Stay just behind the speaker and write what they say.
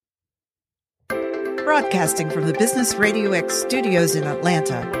Broadcasting from the Business RadioX studios in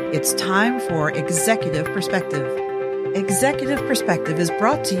Atlanta, it's time for Executive Perspective. Executive Perspective is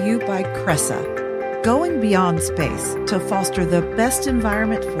brought to you by Cressa, going beyond space to foster the best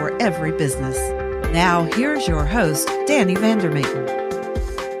environment for every business. Now, here's your host, Danny Vander Maten.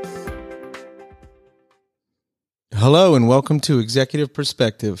 Hello, and welcome to Executive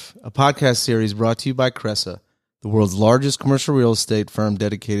Perspective, a podcast series brought to you by Cressa, the world's largest commercial real estate firm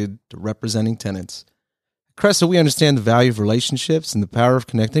dedicated to representing tenants. At Cressa, we understand the value of relationships and the power of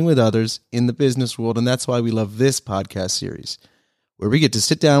connecting with others in the business world, and that's why we love this podcast series, where we get to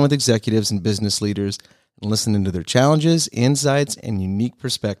sit down with executives and business leaders and listen into their challenges, insights, and unique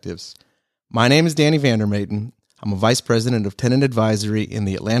perspectives. My name is Danny Vander Maten. I'm a Vice President of Tenant Advisory in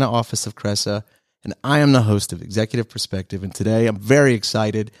the Atlanta office of Cressa, and I am the host of Executive Perspective. And today I'm very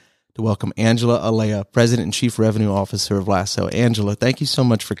excited to welcome Angela Alea, President and Chief Revenue Officer of LASSO. Angela, thank you so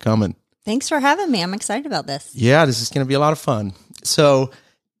much for coming. Thanks for having me. I'm excited about this. Yeah, this is going to be a lot of fun. So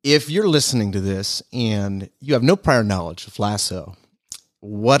if you're listening to this and you have no prior knowledge of LASSO,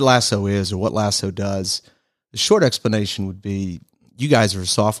 what LASSO is or what LASSO does, the short explanation would be you guys are a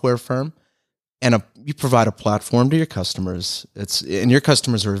software firm and you provide a platform to your customers. And your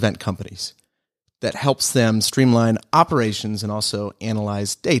customers are event companies that helps them streamline operations and also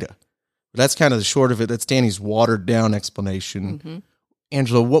analyze data. That's kind of the short of it. That's Danny's watered down explanation. Mm-hmm.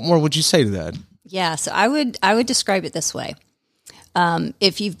 Angela, what more would you say to that? Yeah, so I would describe it this way.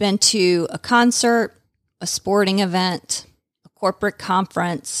 If you've been to a concert, a sporting event, a corporate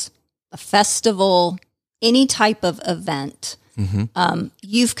conference, a festival, any type of event,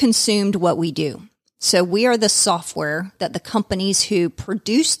 you've consumed what we do. So we are the software that the companies who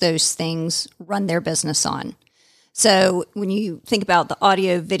produce those things run their business on. So when you think about the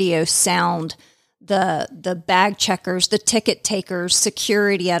audio, video, sound, the bag checkers, the ticket takers,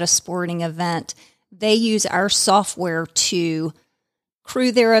 security at a sporting event, they use our software to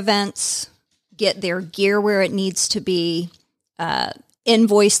crew their events, get their gear where it needs to be,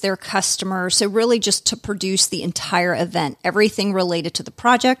 invoice their customers. So really just to produce the entire event, everything related to the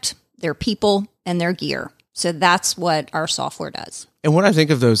project, their people, and their gear. So that's what our software does. And when I think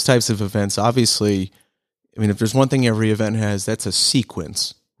of those types of events, obviously, I mean, if there's one thing every event has, that's a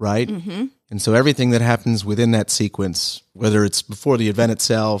sequence, right? Mm-hmm. And so everything that happens within that sequence, whether it's before the event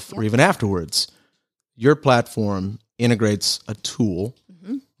itself or even afterwards, your platform integrates a tool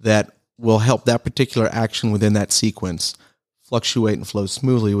that will help that particular action within that sequence fluctuate and flow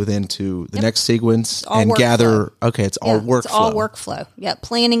smoothly into the next sequence and gather. Okay, it's all workflow. It's all workflow. Yeah,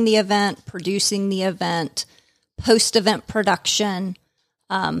 planning the event, producing the event, post-event production,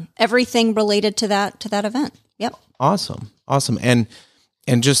 everything related to that event. Yep. Awesome.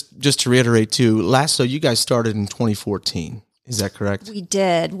 And just to reiterate too, LASSO, you guys started in 2014. Is that correct? We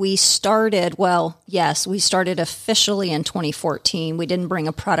did. We started officially in 2014. We didn't bring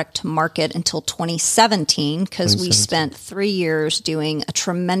a product to market until 2017 because we spent 3 years doing a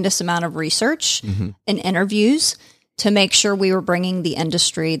tremendous amount of research and interviews to make sure we were bringing the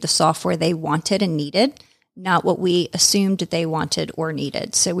industry the software they wanted and needed, not what we assumed they wanted or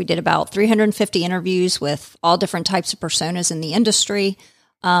needed. So we did about 350 interviews with all different types of personas in the industry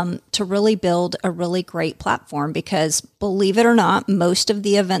to really build a really great platform because, believe it or not, most of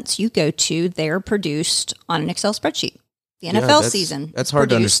the events you go to, they're produced on an Excel spreadsheet. The NFL season that's hard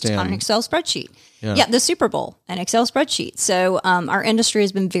to understand. On an Excel spreadsheet. Yeah, the Super Bowl, an Excel spreadsheet. So our industry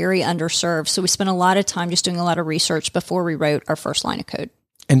has been very underserved. So we spent a lot of time just doing a lot of research before we wrote our first line of code.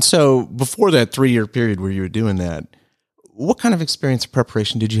 And so before that 3-year period where you were doing that, what kind of experience or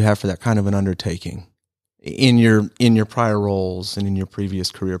preparation did you have for that kind of an undertaking in your prior roles and in your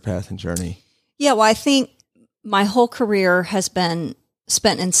previous career path and journey? Yeah, well, I think my whole career has been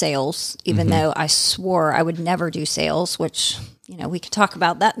spent in sales, even though I swore I would never do sales, which, we could talk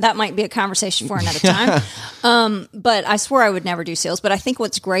about that. That might be a conversation for another time. But I swore I would never do sales. But I think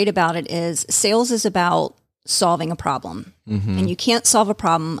what's great about it is sales is about solving a problem. And you can't solve a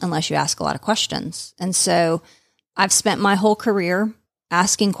problem unless you ask a lot of questions. And so I've spent my whole career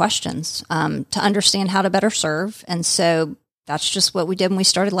asking questions to understand how to better serve. And so that's just what we did when we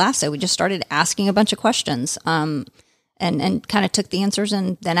started LASSO. We just started asking a bunch of questions and kind of took the answers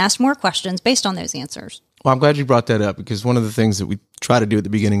and then asked more questions based on those answers. Well, I'm glad you brought that up because one of the things that we try to do at the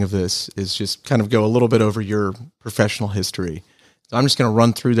beginning of this is just kind of go a little bit over your professional history. So I'm just going to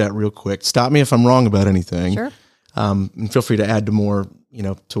run through that real quick. Stop me if I'm wrong about anything. Sure. And feel free to add to more,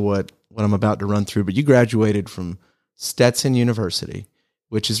 to what I'm about to run through. But you graduated from Stetson University,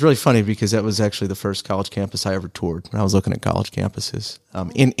 which is really funny because that was actually the first college campus I ever toured when I was looking at college campuses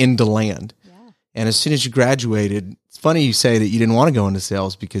in DeLand. Yeah. And as soon as you graduated, it's funny you say that you didn't want to go into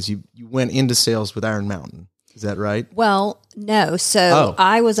sales because you went into sales with Iron Mountain. Is that right? Well, no. So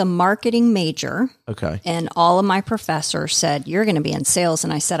I was a marketing major. Okay. And all of my professors said, you're going to be in sales.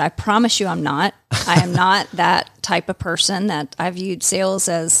 And I said, I promise you I'm not. I am not that type of person. That I viewed sales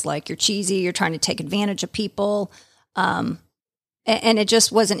as like you're cheesy, you're trying to take advantage of people. And it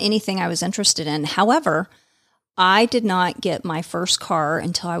just wasn't anything I was interested in. However, I did not get my first car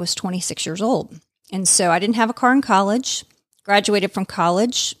until I was 26 years old. And so I didn't have a car in college, graduated from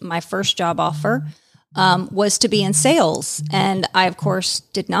college. My first job offer was to be in sales. And I, of course,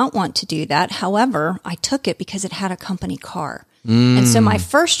 did not want to do that. However, I took it because it had a company car. And so my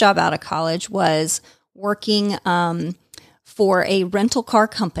first job out of college was working for a rental car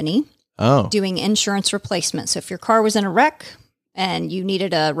company doing insurance replacement. So if your car was in a wreck and you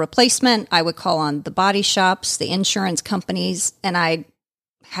needed a replacement, I would call on the body shops, the insurance companies, and I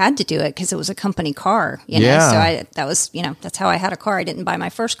had to do it because it was a company car, you know? So that was, that's how I had a car. I didn't buy my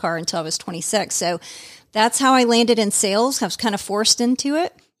first car until I was 26. So that's how I landed in sales. I was kind of forced into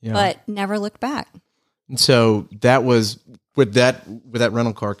it, but never looked back. And so that was with that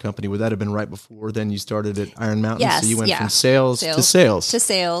rental car company, would that have been right before then you started at Iron Mountain? Yes. So you went from sales to sales. To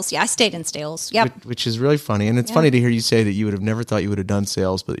sales. Yeah, I stayed in sales. Yep. Which is really funny. And it's funny to hear you say that you would have never thought you would have done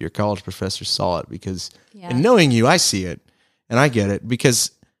sales, but your college professor saw it because, and knowing you, I see it and I get it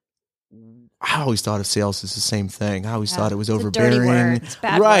because I always thought of sales as the same thing. I always thought it was overbearing. Dirty word. It's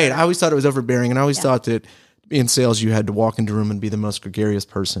bad right. word. I always thought it was overbearing. And I always thought that in sales, you had to walk into a room and be the most gregarious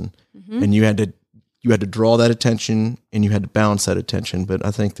person. And you had to draw that attention and you had to balance that attention. But I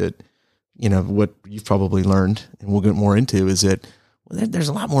think that, what you've probably learned, and we'll get more into, is that there's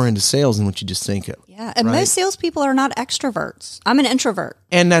a lot more into sales than what you just think of. Yeah. And most salespeople are not extroverts. I'm an introvert.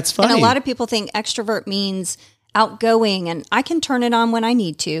 And that's funny. And a lot of people think extrovert means outgoing, and I can turn it on when I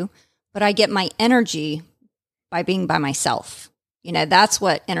need to, but I get my energy by being by myself. That's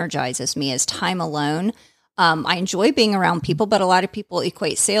what energizes me is time alone. I enjoy being around people, but a lot of people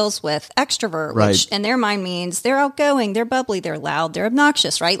equate sales with extrovert, which in their mind means they're outgoing, they're bubbly, they're loud, they're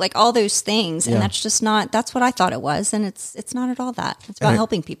obnoxious, right? Like all those things. And that's just not, that's what I thought it was. And it's not at all that. It's about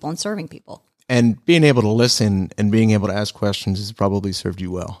helping people and serving people. And being able to listen and being able to ask questions has probably served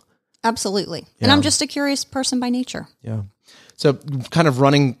you well. Absolutely. And I'm just a curious person by nature. Yeah. So kind of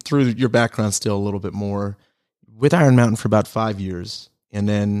running through your background still a little bit more, with Iron Mountain for about 5 years. And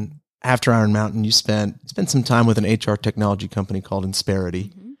then after Iron Mountain, you spent some time with an HR technology company called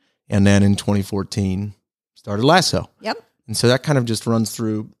Insperity. And then in 2014, started LASSO. Yep. And so that kind of just runs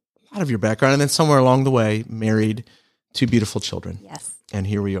through a lot of your background. And then somewhere along the way, married 2 beautiful children. Yes. And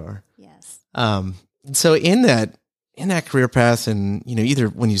here we are. Yes. So in that career path, and either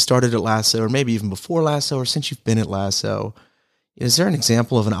when you started at LASSO or maybe even before LASSO or since you've been at LASSO, is there an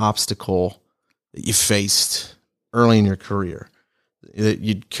example of an obstacle that you faced early in your career that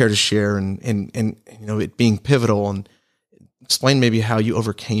you'd care to share, and it being pivotal, and explain maybe how you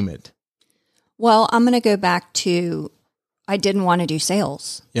overcame it? Well, I'm going to go back to, I didn't want to do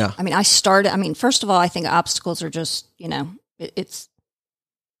sales. Yeah. First of all, I think obstacles are just, it's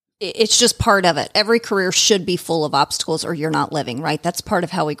just part of it. Every career should be full of obstacles or you're not living, right? That's part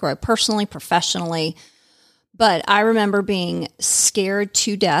of how we grow personally, professionally. But I remember being scared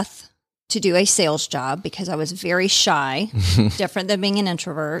to death to do a sales job because I was very shy, different than being an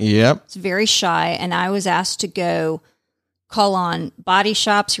introvert. Yep. It's very shy. And I was asked to go call on body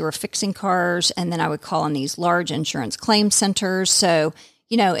shops who were fixing cars. And then I would call on these large insurance claim centers. So,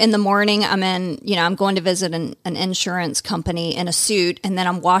 in the morning I'm going to visit an insurance company in a suit, and then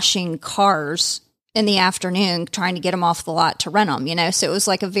I'm washing cars in the afternoon, trying to get them off the lot to rent them, So it was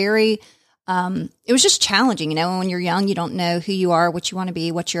like a very, it was just challenging, when you're young, you don't know who you are, what you want to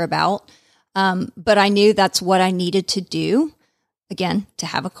be, what you're about. But I knew that's what I needed to do, again, to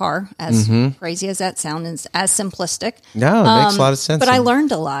have a car, as crazy as that sounds, as simplistic. No, it makes a lot of sense. But I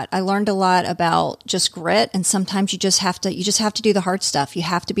learned a lot. I learned a lot about just grit. And sometimes you just have to do the hard stuff. You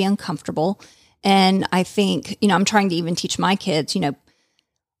have to be uncomfortable. And I think, I'm trying to even teach my kids,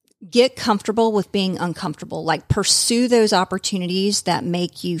 get comfortable with being uncomfortable, like pursue those opportunities that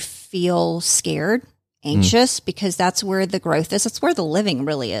make you feel scared, anxious, because that's where the growth is. That's where the living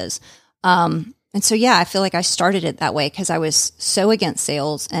really is. And so, I feel like I started it that way because I was so against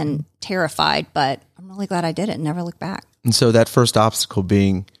sales and terrified, but I'm really glad I did it and never looked back. And so that first obstacle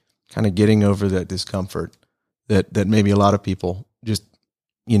being kind of getting over that discomfort that maybe a lot of people just,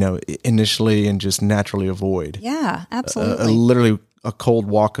 initially and just naturally avoid. Yeah, absolutely. Literally a cold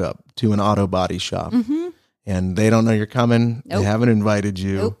walk up to an auto body shop and they don't know you're coming. Nope. They haven't invited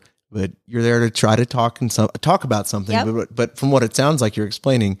you, but you're there to try to talk about something. Yep. But from what it sounds like you're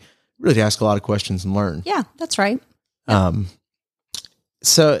explaining, really to ask a lot of questions and learn. Yeah, that's right.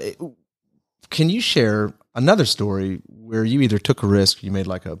 So can you share another story where you either took a risk, you made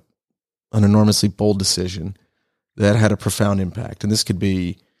like an enormously bold decision that had a profound impact? And this could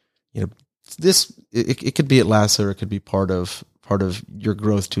be, it could be at LASSO, or it could be part of your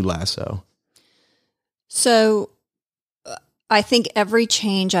growth to LASSO. So I think every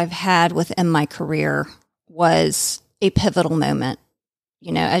change I've had within my career was a pivotal moment.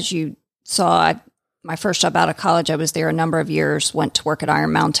 As you saw, my first job out of college, I was there a number of years, went to work at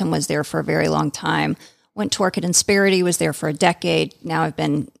Iron Mountain, was there for a very long time, went to work at Insperity, was there for a decade. Now I've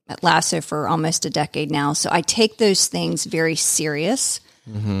been at LASSO for almost a decade now. So I take those things very serious.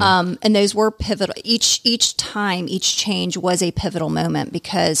 And those were pivotal. Each time, each change was a pivotal moment,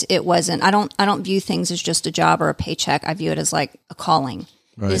 because it wasn't, I don't view things as just a job or a paycheck. I view it as like a calling.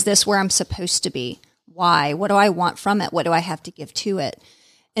 Right. Is this where I'm supposed to be? Why? What do I want from it? What do I have to give to it?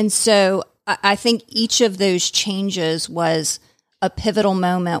 And so I think each of those changes was a pivotal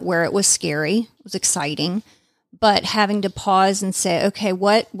moment where it was scary, it was exciting, but having to pause and say, okay,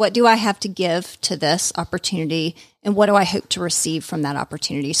 what do I have to give to this opportunity, and what do I hope to receive from that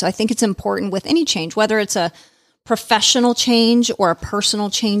opportunity? So I think it's important with any change, whether it's a professional change or a personal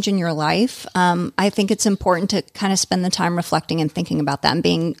change in your life. I think it's important to kind of spend the time reflecting and thinking about that and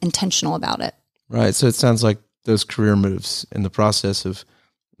being intentional about it. Right. So it sounds like those career moves in the process of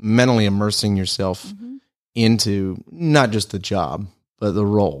mentally immersing yourself into not just the job, but the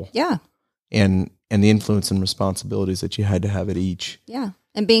role. Yeah. And the influence and responsibilities that you had to have at each. Yeah.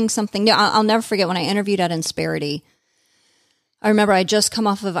 And being something new. I'll never forget when I interviewed at Insperity. I remember I just come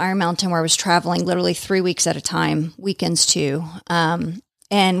off of Iron Mountain, where I was traveling literally 3 weeks at a time, weekends too. And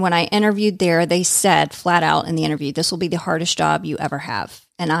when I interviewed there, they said flat out in the interview, this will be the hardest job you ever have.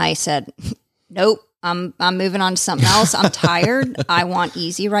 And I said, nope, I'm moving on to something else. I'm tired. I want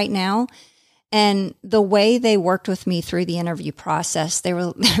easy right now. And the way they worked with me through the interview process,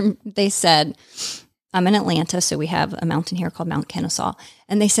 they said, I'm in Atlanta, so we have a mountain here called Mount Kennesaw.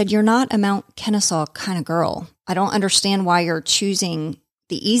 And they said, you're not a Mount Kennesaw kind of girl. I don't understand why you're choosing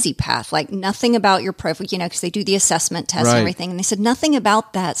the easy path. Like, nothing about your profile, because they do the assessment test and everything. And they said, nothing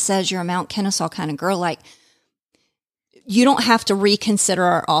about that says you're a Mount Kennesaw kind of girl. Like, you don't have to reconsider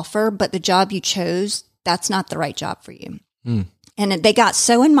our offer, but the job you chose, that's not the right job for you. And they got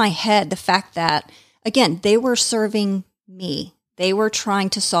so in my head, the fact that, again, they were serving me. They were trying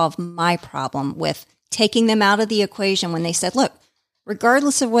to solve my problem with taking them out of the equation when they said, look,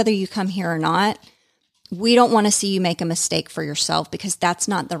 regardless of whether you come here or not, we don't want to see you make a mistake for yourself, because that's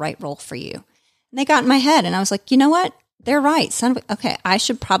not the right role for you. And they got in my head, and I was like, you know what? They're right. Okay, I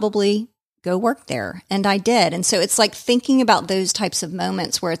should probably go work there. And I did. And so it's like thinking about those types of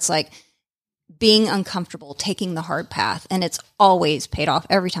moments where it's like being uncomfortable, taking the hard path. And it's always paid off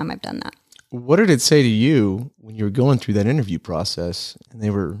every time I've done that. What did it say to you when you were going through that interview process and they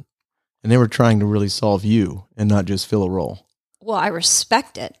were trying to really solve you and not just fill a role? Well, I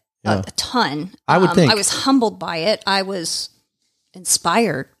respect it a ton. I would think. I was humbled by it. I was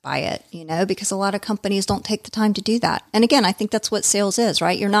inspired by it, because a lot of companies don't take the time to do that. And again, I think that's what sales is,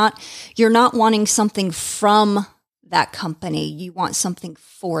 right? You're not wanting something from that company. You want something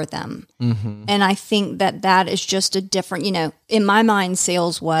for them. Mm-hmm. And I think that is just a different, in my mind,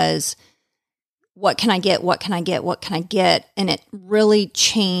 sales was, what can I get? What can I get? What can I get? And it really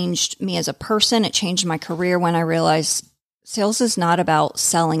changed me as a person. It changed my career when I realized sales is not about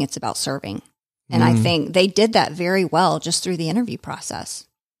selling, it's about serving. And I think they did that very well just through the interview process.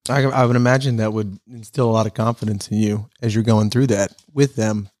 I would imagine that would instill a lot of confidence in you as you're going through that with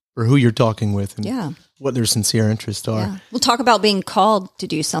them, or who you're talking with, and what their sincere interests are. Yeah. We'll talk about being called to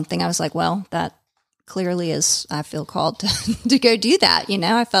do something. I was like, well, that clearly is, I feel called to go do that.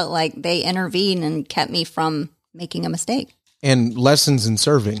 I felt like they intervened and kept me from making a mistake. And lessons in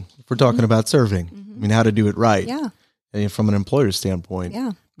serving, if we're talking about serving, I mean, how to do it right. Yeah. And from an employer standpoint.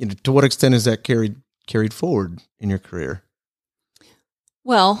 Yeah. To what extent is that carried forward in your career?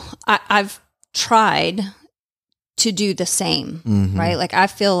 Well, I've tried to do the same, right? Like, I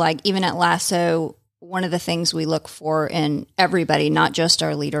feel like even at LASSO, one of the things we look for in everybody, not just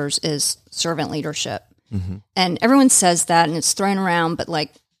our leaders, is servant leadership. And everyone says that and it's thrown around, but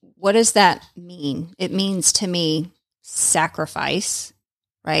like, what does that mean? It means to me sacrifice,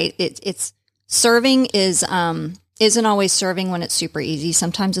 right? It's serving isn't always serving when it's super easy.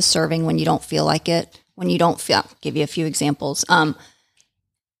 Sometimes it's serving when you don't feel like it, when you don't feel, I'll give you a few examples.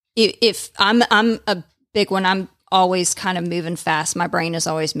 If I'm a big one, I'm always kind of moving fast. My brain is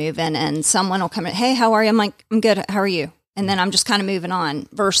always moving, and someone will come in, hey, how are you? I'm like, I'm good. How are you? And then I'm just kind of moving on,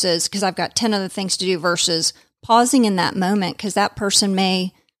 versus, because I've got 10 other things to do, versus pausing in that moment, because that person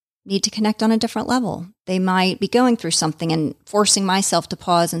may need to connect on a different level. They might be going through something, and forcing myself to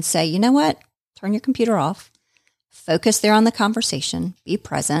pause and say, you know what? Turn your computer off, focus there on the conversation, be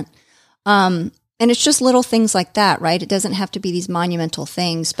present. And it's just little things like that, right? It doesn't have to be these monumental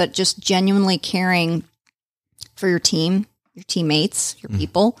things, but just genuinely caring for your team, your teammates, your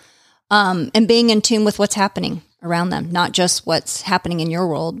people, and being in tune with what's happening around them, not just what's happening in your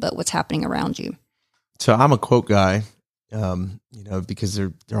world, but what's happening around you. So I'm a quote guy, because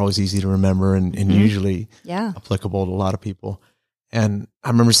they're always easy to remember and usually applicable to a lot of people. And I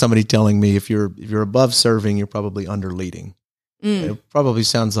remember somebody telling me, if you're above serving, you're probably under leading. It probably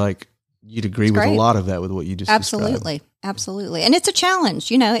sounds like you'd agree with a lot of that, with what you just described. Absolutely. And it's a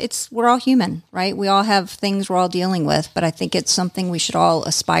challenge. We're all human, right? We all have things we're all dealing with, but I think it's something we should all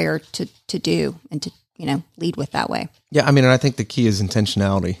aspire to do and to, lead with that way. Yeah. I mean, and I think the key is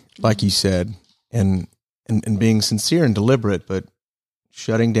intentionality, like you said, and being sincere and deliberate, but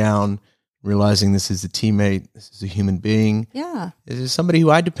shutting down, realizing this is a teammate, this is a human being. Yeah. This is somebody who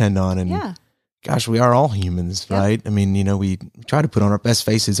I depend on. And gosh, we are all humans, right? I mean, we try to put on our best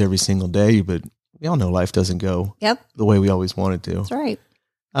faces every single day, but we all know life doesn't go the way we always want it to. That's right.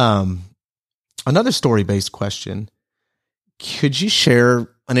 Another story-based question. Could you share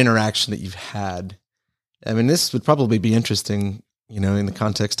an interaction that you've had? I mean, this would probably be interesting, in the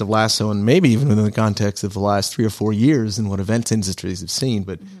context of LASSO, and maybe even within the context of the last 3 or 4 years and what events industries have seen.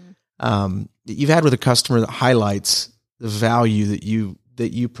 But you've had with a customer that highlights the value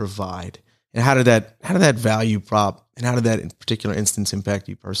that you provide, and how did that value prop, and how did that in particular instance impact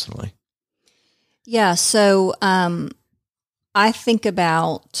you personally? Yeah. So I think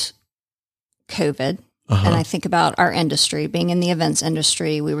about COVID. And I think about our industry, being in the events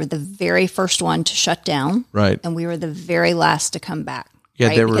industry. We were the very first one to shut down, right? And we were the very last to come back,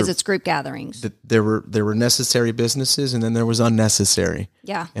 right? Because it's group gatherings. There were necessary businesses, and then there was unnecessary.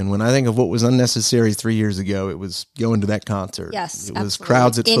 Yeah. And when I think of what was unnecessary 3 years ago, it was going to that concert. Yes, it was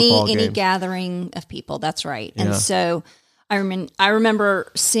crowds at football games. Any gathering of people. That's right. Yeah. And so I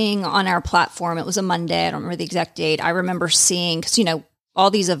remember seeing on our platform. It was a Monday. I don't remember the exact date. I remember seeing, because all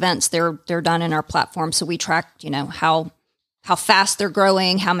these events, they're done in our platform. So we tracked, how fast they're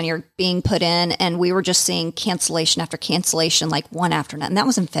growing, how many are being put in. And we were just seeing cancellation after cancellation, like one after another. And that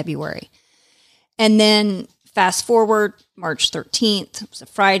was in February. And then fast forward, March 13th, it was a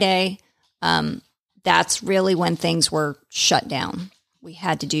Friday. That's really when things were shut down. We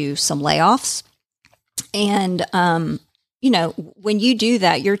had to do some layoffs. And, when you do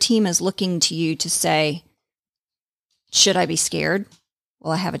that, your team is looking to you to say, should I be scared?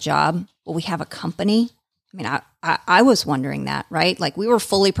 Will I have a job? Will we have a company? I mean, I was wondering that, right? Like, we were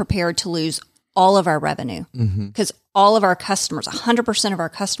fully prepared to lose all of our revenue because all of our customers, 100% of our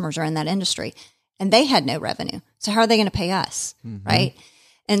customers are in that industry, and they had no revenue. So how are they going to pay us, right?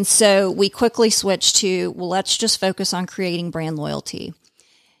 And so we quickly switched to, well, let's just focus on creating brand loyalty.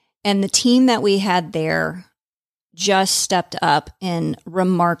 And the team that we had there just stepped up in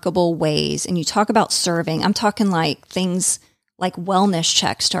remarkable ways. And you talk about serving, I'm talking like things like wellness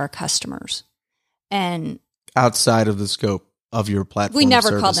checks to our customers. And outside of the scope of your platform, we never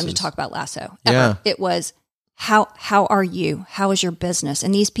services. called them to talk about LASSO. Ever. Yeah. It was, how are you? How is your business?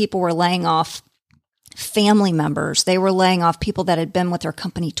 And these people were laying off family members. They were laying off people that had been with their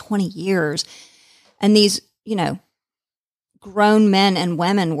company 20 years. And these, grown men and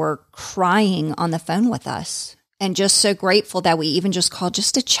women were crying on the phone with us, and just so grateful that we even just called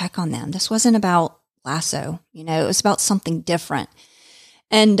just to check on them. This wasn't about LASSO, it was about something different.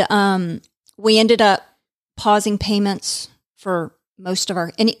 And we ended up pausing payments for most of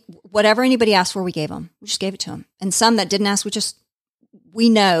whatever anybody asked for, we gave them. We just gave it to them. And some that didn't ask, we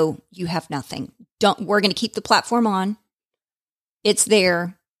know you have nothing. We're going to keep the platform on. It's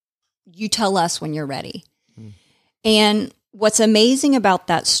there. You tell us when you're ready. And what's amazing about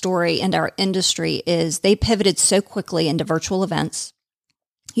that story and our industry is they pivoted so quickly into virtual events.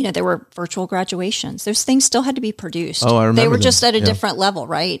 There were virtual graduations. Those things still had to be produced. Oh, I remember. They were just at a different level,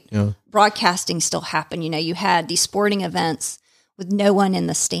 right? Yeah. Broadcasting still happened. You had these sporting events with no one in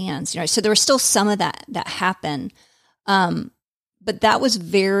the stands. So there was still some of that happened. But that was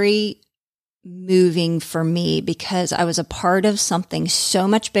very moving for me because I was a part of something so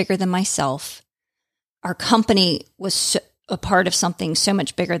much bigger than myself. Our company was a part of something so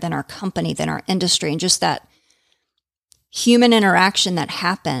much bigger than our company, than our industry, and just that human interaction that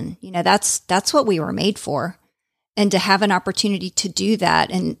happened. That's what we were made for. And to have an opportunity to do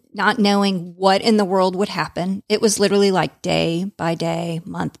that and not knowing what in the world would happen, it was literally like day by day,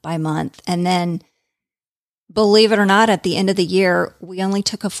 month by month. And then, believe it or not, at the end of the year, we only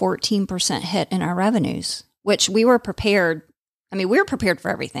took a 14% hit in our revenues, which we were prepared I mean, we were prepared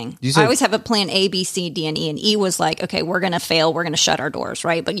for everything. You said- I always have a plan A, B, C, D, and E. And E was like, okay, we're going to fail. We're going to shut our doors,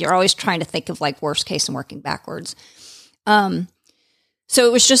 right? But you're always trying to think of like worst case and working backwards. So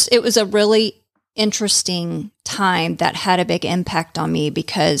it was a really interesting time that had a big impact on me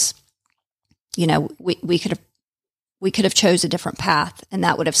because, you know, we could have chose a different path, and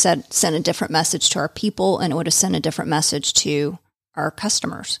that would have sent a different message to our people, and it would have sent a different message to our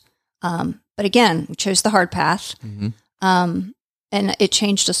customers. But again, we chose the hard path. And it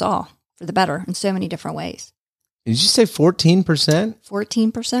changed us all for the better in so many different ways. Did you say 14%?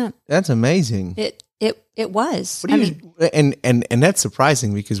 14%. That's amazing. It was. And that's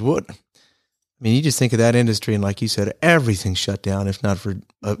surprising because you just think of that industry and like you said, everything shut down, if not for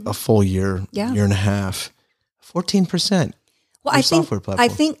a full year, year and a half. 14%. Well, I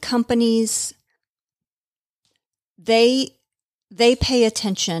think companies, they pay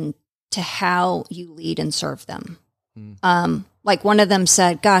attention to how you lead and serve them. Like one of them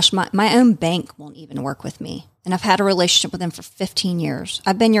said, gosh, my own bank won't even work with me. And I've had a relationship with them for 15 years.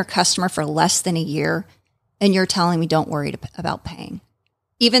 I've been your customer for less than a year, and you're telling me don't worry about paying,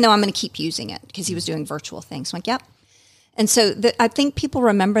 even though I'm going to keep using it because he was doing virtual things. I'm like, yep. And so I think people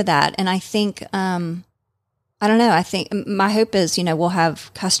remember that. And I think, I don't know, I think my hope is, you know, we'll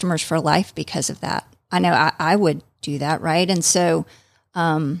have customers for life because of that. I know I would do that, right? And so,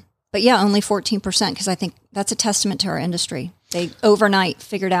 but yeah, only 14% because I think that's a testament to our industry. They overnight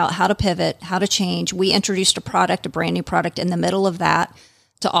figured out how to pivot, how to change. We introduced a brand new product in the middle of that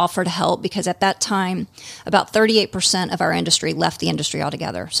to offer to help because at that time, about 38% of our industry left the industry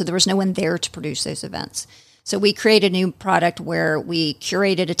altogether. So there was no one there to produce those events. So we created a new product where we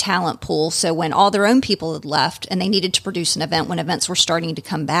curated a talent pool. So when all their own people had left and they needed to produce an event, when events were starting to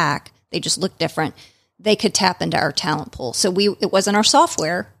come back, they just looked different. They could tap into our talent pool. So it wasn't our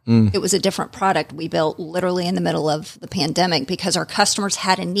software. It was a different product we built literally in the middle of the pandemic because our customers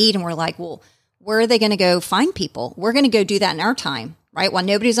had a need and we're like, well, where are they going to go find people? We're going to go do that in our time, right? While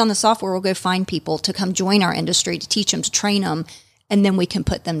nobody's on the software, we'll go find people to come join our industry, to teach them, to train them, and then we can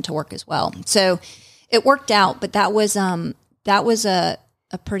put them to work as well. So it worked out, but that was a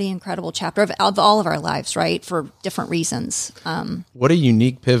pretty incredible chapter of all of our lives, right? For different reasons. What a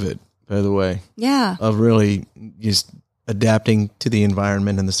unique pivot, by the way. Yeah. Of really just adapting to the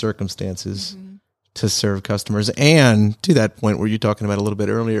environment and the circumstances to serve customers. And to that point where you're talking about a little bit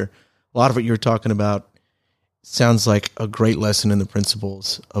earlier, a lot of what you're talking about sounds like a great lesson in the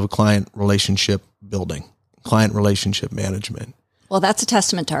principles of client relationship building, client relationship management. Well, that's a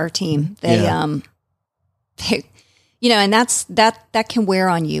testament to our team. They you know, and that can wear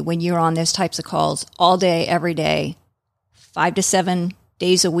on you when you're on those types of calls all day, every day, 5 to 7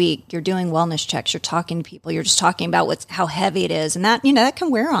 days a week. You're doing wellness checks. You're talking to people. You're just talking about how heavy it is. And that, you know, that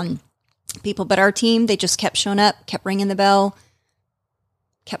can wear on people. But our team, they just kept showing up, kept ringing the bell,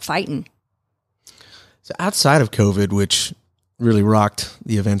 kept fighting. So outside of COVID, which really rocked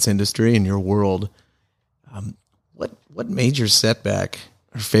the events industry and your world, what major setback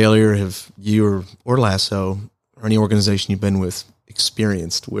or failure have you or LASSO or any organization you've been with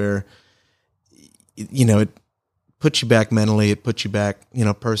experienced where, you know, it put you back mentally, it put you back, you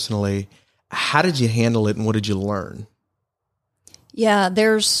know, personally? How did you handle it and what did you learn? Yeah,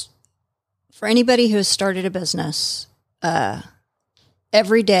 for anybody who has started a business,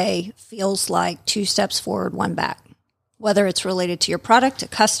 every day feels like 2 steps forward, 1 back. Whether it's related to your product, a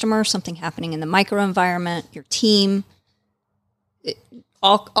customer, something happening in the microenvironment, your team,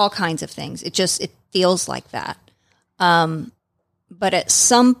 all kinds of things. It feels like that. But at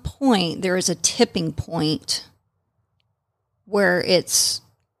some point, there is a tipping point where it's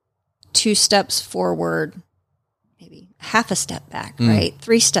 2 steps forward, maybe half a step back, right?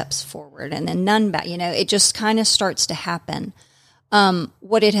 3 steps forward and then none back. You know, it just kind of starts to happen.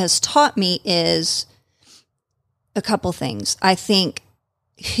 What it has taught me is a couple things. I think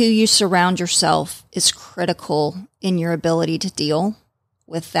who you surround yourself is critical in your ability to deal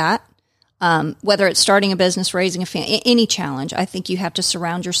with that. Whether it's starting a business, raising a family, any challenge, I think you have to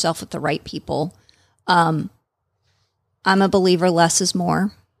surround yourself with the right people. I'm a believer less is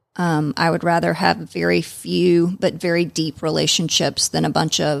more. I would rather have very few but very deep relationships than a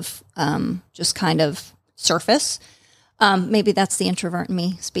bunch of just kind of surface. Maybe that's the introvert in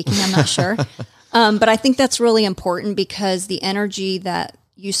me speaking. I'm not sure. But I think that's really important because the energy that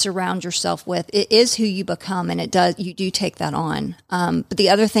you surround yourself with, it is who you become, and you do take that on. But the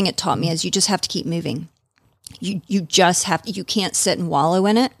other thing it taught me is you just have to keep moving. You just have to, you can't sit and wallow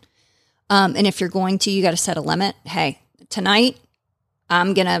in it. And if you're going to, you got to set a limit. Hey, tonight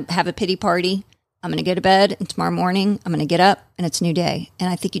I'm going to have a pity party. I'm going to go to bed, and tomorrow morning I'm going to get up and it's a new day. And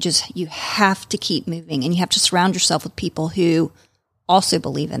I think you have to keep moving, and you have to surround yourself with people who also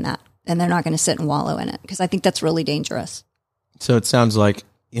believe in that, and they're not going to sit and wallow in it, because I think that's really dangerous. So it sounds like,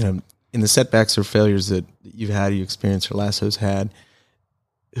 in the setbacks or failures that you've had, you experienced, or Lasso's had,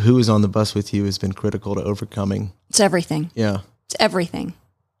 who is on the bus with you has been critical to overcoming. It's everything. Yeah. It's everything.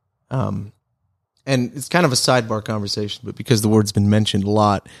 And it's kind of a sidebar conversation, but because the word's been mentioned a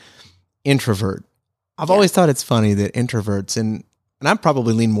lot, introvert. I've always thought it's funny that introverts, and I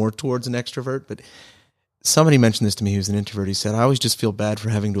probably lean more towards an extrovert, but somebody mentioned this to me who's an introvert. He said, I always just feel bad for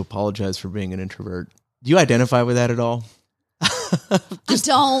having to apologize for being an introvert. Do you identify with that at all? I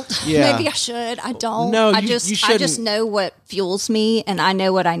don't. Yeah. Maybe I should. I don't. No, I just know what fuels me, and I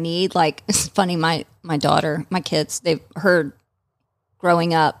know what I need. Like, it's funny, my daughter, my kids, they've heard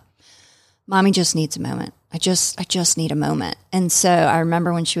growing up, Mommy just needs a moment. I just need a moment. And so I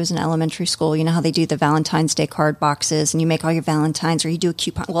remember when she was in elementary school, you know how they do the Valentine's Day card boxes, and you make all your Valentines, or you do a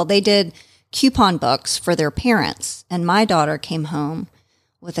coupon. Well, they did coupon books for their parents. And my daughter came home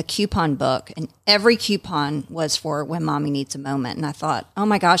with a coupon book, and every coupon was for when Mommy needs a moment. And I thought, oh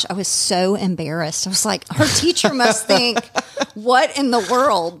my gosh, I was so embarrassed. I was like, her teacher must think, what in the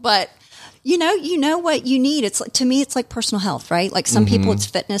world? But you know what you need. It's like, to me, it's like personal health, right? Like some people, it's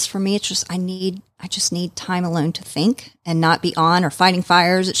fitness. For me, it's just, I just need time alone to think and not be on or fighting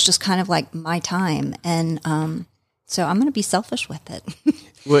fires. It's just kind of like my time. And so I'm going to be selfish with it.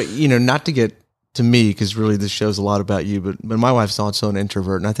 Well, not to get to me, because really this show's a lot about you, but my wife's also an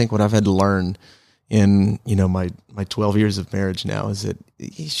introvert. And I think what I've had to learn in, my 12 years of marriage now is that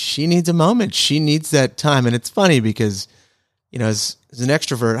she needs a moment. She needs that time. And it's funny because, as an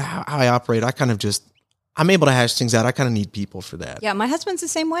extrovert, how I operate, I'm able to hash things out. I kind of need people for that. Yeah, my husband's the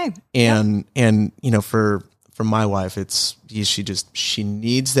same way. And for my wife, she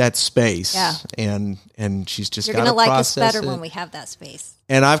needs that space. Yeah. And she's just got to process it. You're going to like us better when we have that space.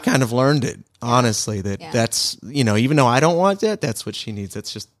 And I've kind of learned it, honestly, that's, even though I don't want that, that's what she needs.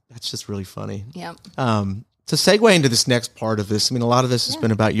 That's just really funny. Yeah. To segue into this next part of this, a lot of this has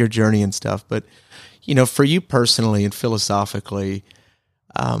been about your journey and stuff, but for you personally and philosophically,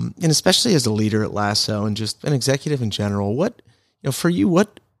 and especially as a leader at Lasso and just an executive in general, for you,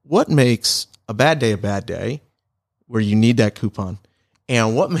 what makes a bad day where you need that coupon,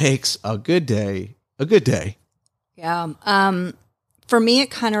 and what makes a good day a good day? Yeah. For me, it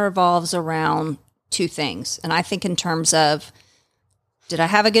kind of revolves around two things. And I think in terms of, did I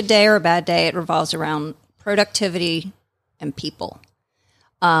have a good day or a bad day? It revolves around productivity and people.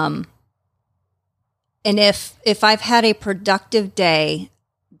 And if I've had a productive day,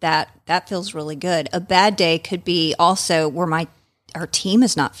 that feels really good. A bad day could be also where our team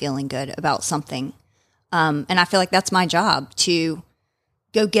is not feeling good about something. And I feel like that's my job, to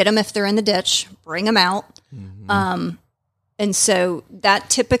go get them if they're in the ditch, bring them out. Mm-hmm. And so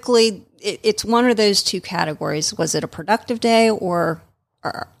that typically, it's one of those two categories. Was it a productive day, or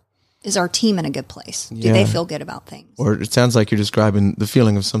is our team in a good place? Do they feel good about things? Or it sounds like you're describing the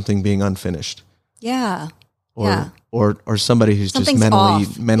feeling of something being unfinished. Yeah. Or somebody who's Something's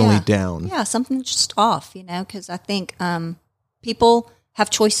just mentally down. Yeah, something's just off, because I think people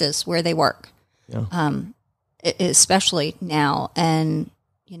have choices where they work, especially now. And,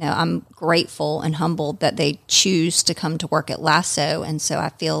 I'm grateful and humbled that they choose to come to work at Lasso. And so I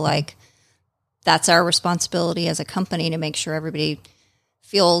feel like that's our responsibility as a company, to make sure everybody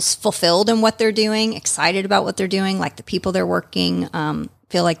feels fulfilled in what they're doing, excited about what they're doing, like the people they're working,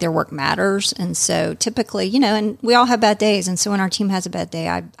 feel like their work matters. And so typically, and we all have bad days. And so when our team has a bad day,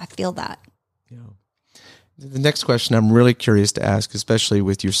 I feel that. Yeah. The next question I'm really curious to ask, especially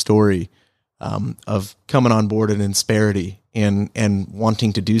with your story of coming on board at Insperity and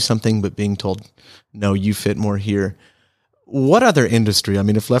wanting to do something, but being told, no, you fit more here. What other industry,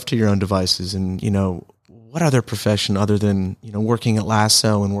 if left to your own devices, and, what other profession other than, working at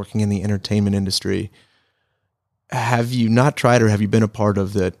Lasso and working in the entertainment industry, have you not tried, or have you been a part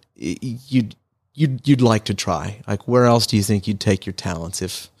of that you'd like to try? Like, where else do you think you'd take your talents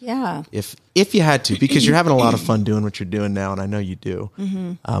if you had to? Because you're having a lot of fun doing what you're doing now, and I know you do.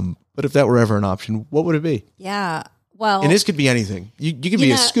 Mm-hmm. But if that were ever an option, what would it be? Yeah. Well, and this could be anything. You could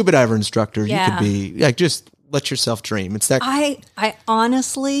be a scuba diver instructor. Yeah. You could be like, just let yourself dream. It's that. I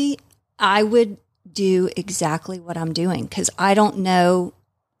honestly, I would do exactly what I'm doing, because I don't know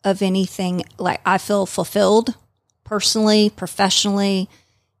of anything. Like, I feel fulfilled personally, professionally.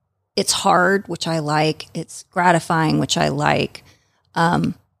 It's hard, which I like. It's gratifying, which I like.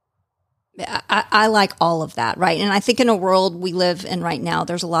 I like all of that, right? And I think in a world we live in right now,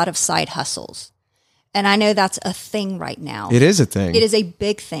 there's a lot of side hustles. And I know that's a thing right now. It is a thing. It is a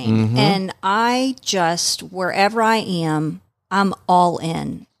big thing. Mm-hmm. And I just, wherever I am, I'm all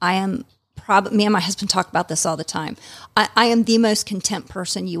in. I am me and my husband talk about this all the time. I am the most content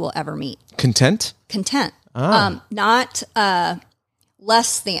person you will ever meet. Content? Content. Ah. Not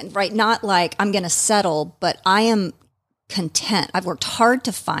less than, right? Not like I'm going to settle, but I am content. I've worked hard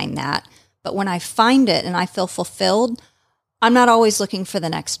to find that. But when I find it and I feel fulfilled, I'm not always looking for the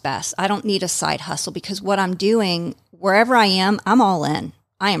next best. I don't need a side hustle because what I'm doing, wherever I am, I'm all in.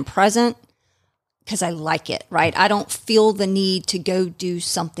 I am present because I like it, right? I don't feel the need to go do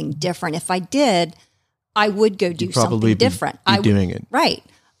something different. If I did, I would go do something different. Be doing it. Right.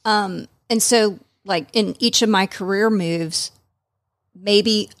 And so like in each of my career moves,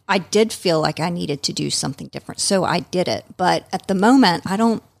 maybe I did feel like I needed to do something different. So I did it. But at the moment, I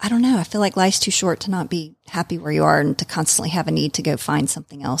don't know. I feel like life's too short to not be happy where you are and to constantly have a need to go find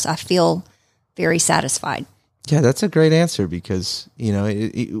something else. I feel very satisfied. Yeah, that's a great answer because,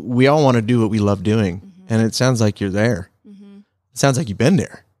 we all want to do what we love doing. Mm-hmm. And it sounds like you're there. Mm-hmm. It sounds like you've been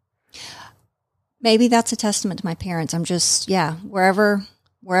there. Maybe that's a testament to my parents. I'm just, wherever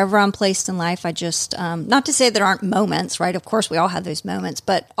I'm placed in life, I just, not to say there aren't moments, right? Of course, we all have those moments,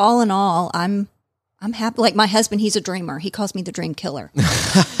 but all in all, I'm happy. Like my husband, he's a dreamer. He calls me the dream killer.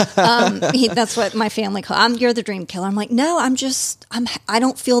 That's what my family calls. You're the dream killer. I'm like, no, I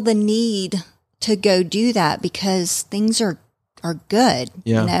don't feel the need to go do that because things are good,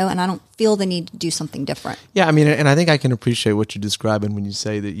 and I don't feel the need to do something different. Yeah. I mean, and I think I can appreciate what you're describing when you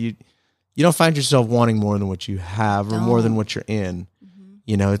say that you don't find yourself wanting more than what you have or more than what you're in.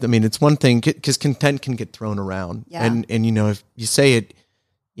 I mean, it's one thing because content can get thrown around, and if you say it,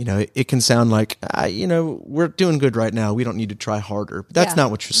 it can sound like we're doing good right now. We don't need to try harder. But that's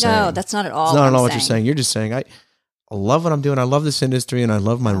not what you're saying. No, that's not at all. It's not at all what you're saying. You're just saying I love what I'm doing. I love this industry, and I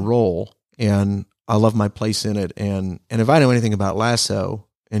love my role, and I love my place in it. And if I know anything about Lasso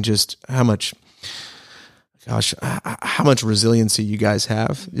and just how much resiliency you guys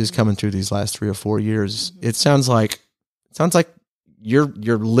have is coming through these last 3 or 4 years, it sounds like you're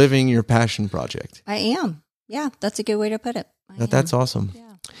living your passion project. I am. Yeah, that's a good way to put it. That's awesome.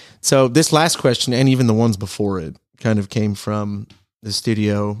 Yeah. So this last question, and even the ones before it, kind of came from the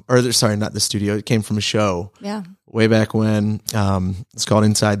studio, not the studio. It came from a show. Yeah. Way back when. It's called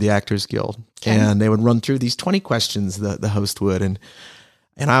Inside the Actors Guild, and they would run through these 20 questions. The host would, and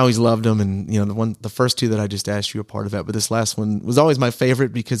I always loved them. And the first 2 that I just asked you a part of that, but this last one was always my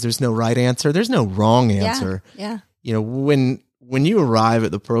favorite because there's no right answer. There's no wrong answer. Yeah. When you arrive at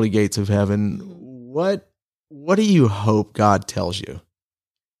the pearly gates of heaven, what do you hope God tells you?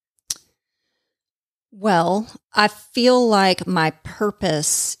 Well, I feel like my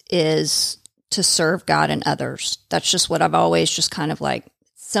purpose is to serve God and others. That's just what I've always just kind of like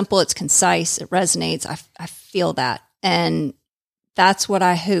simple. It's concise. It resonates. I feel that. And that's what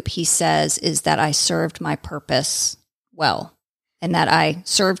I hope he says is that I served my purpose well and that I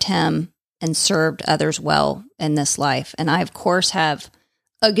served him and served others well in this life. And I, of course, have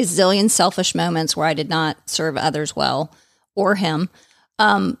a gazillion selfish moments where I did not serve others well or him.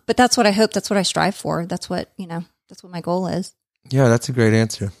 But that's what I hope. That's what I strive for. That's what my goal is. Yeah, that's a great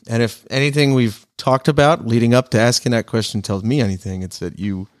answer. And if anything we've talked about leading up to asking that question tells me anything, it's that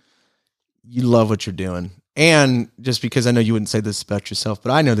you love what you're doing. And just because I know you wouldn't say this about yourself,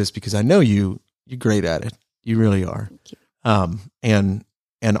 but I know this because I know you're great at it. You really are. Thank you.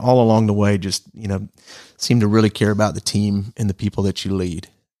 And all along the way, just, seem to really care about the team and the people that you lead.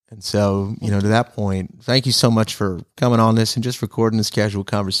 And so, to that point, thank you so much for coming on this and just recording this casual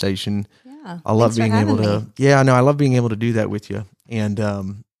conversation. Yeah. I love being able to, I love being able to do that with you. And,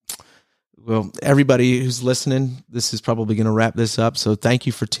 everybody who's listening, this is probably going to wrap this up. So thank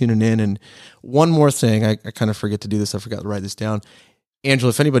you for tuning in. And one more thing, I kind of forget to do this. I forgot to write this down. Angela,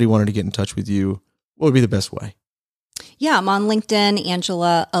 if anybody wanted to get in touch with you, what would be the best way? Yeah, I'm on LinkedIn,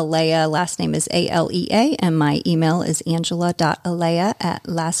 Angela Alea. Last name is Alea, and my email is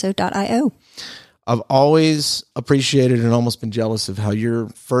angela.alea@lasso.io. I've always appreciated and almost been jealous of how your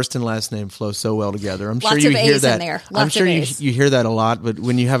first and last name flow so well together. I'm sure you hear that. I'm sure you hear that a lot, but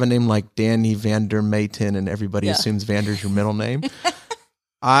when you have a name like Danny Vander Maten and everybody assumes Vander's your middle name,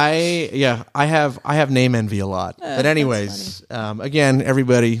 I have name envy a lot. But anyways, again,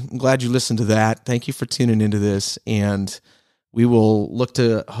 everybody, I'm glad you listened to that. Thank you for tuning into this, and we will look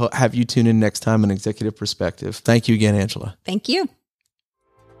to have you tune in next time on Executive Perspective. Thank you again, Angela. Thank you.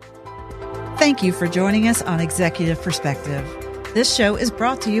 Thank you for joining us on Executive Perspective. This show is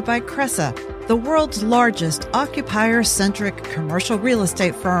brought to you by Cressa, the world's largest occupier-centric commercial real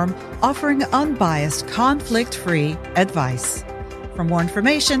estate firm offering unbiased, conflict-free advice. For more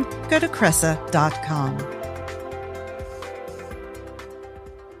information, go to cressa.com.